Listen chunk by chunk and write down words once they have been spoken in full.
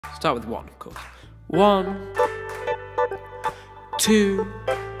Start with 1, of course. 1, 2,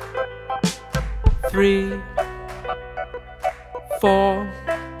 3, 4,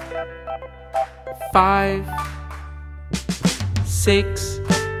 5, 6,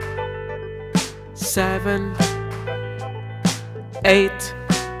 7, 8,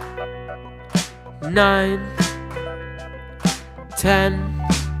 9, 10.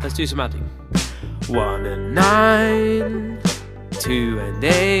 Let's do some adding. 1 and 9, 2 and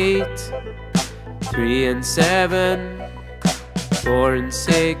 8, 3 and 7, 4 and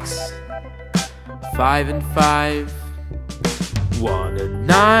 6, 5 and 5. 1 and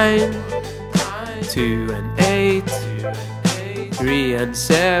 9, 2 and 8, 3 and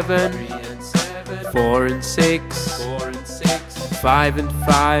 7, 4 and 6, 5 and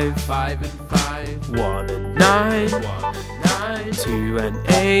 5. 1 and 9, 2 and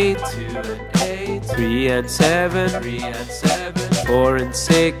 8, 3 and 7, 4 and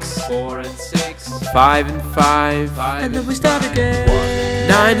 6, 5 and 5. And then we start again.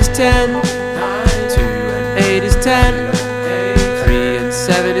 9 is 10, 2 and 8 is 10, 3 and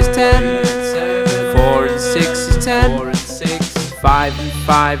 7 is 10, 4 and 6 is 10, 5 and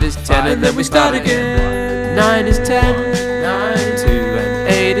 5 is 10. And then we start again. 9 is 10, 2 and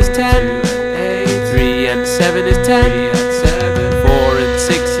 8 is 10, 3 and 7 is 10, 4 and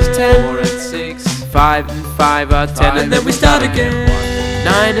 6 is 10, 5 and 5 are 10. And then we start again.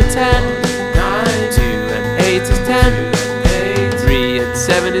 9 and 10, 2 and 8 is 10, 3 and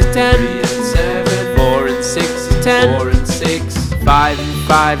 7 is 10, 4 and 6 is 10, 5 and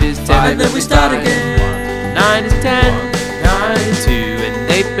 5 is 10. And then we start again. 9 is 10, 2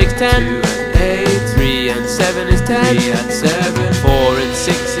 and 8 makes 10, 3 and 7 is 10, 4 and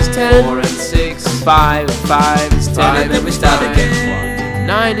 6 is 10, 5 and 5 is 10. And then we start again.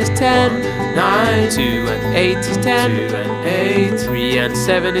 9 is 10, 2 and 8 is 10, 3 and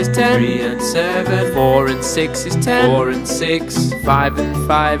 7 is 10, 4 and 6 is 10, 5 and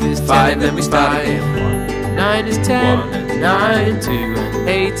 5 is 10. And then we start again. 9 is 10, 2 and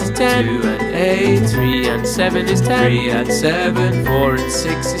 8 is 10, 3 and 7 is 10, 4 and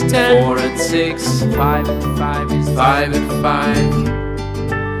 6 is 10, 5 and 5 is 5 and 5.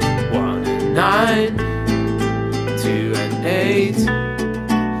 1 and 9, 2 and 8,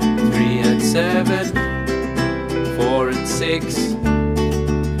 3 and 7, 4 and 6,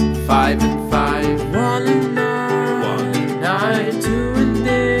 5 and 5. 1 and 9, 2 and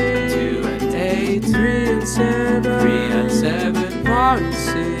 8, 3 and 7, 4 and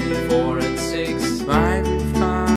 6, 4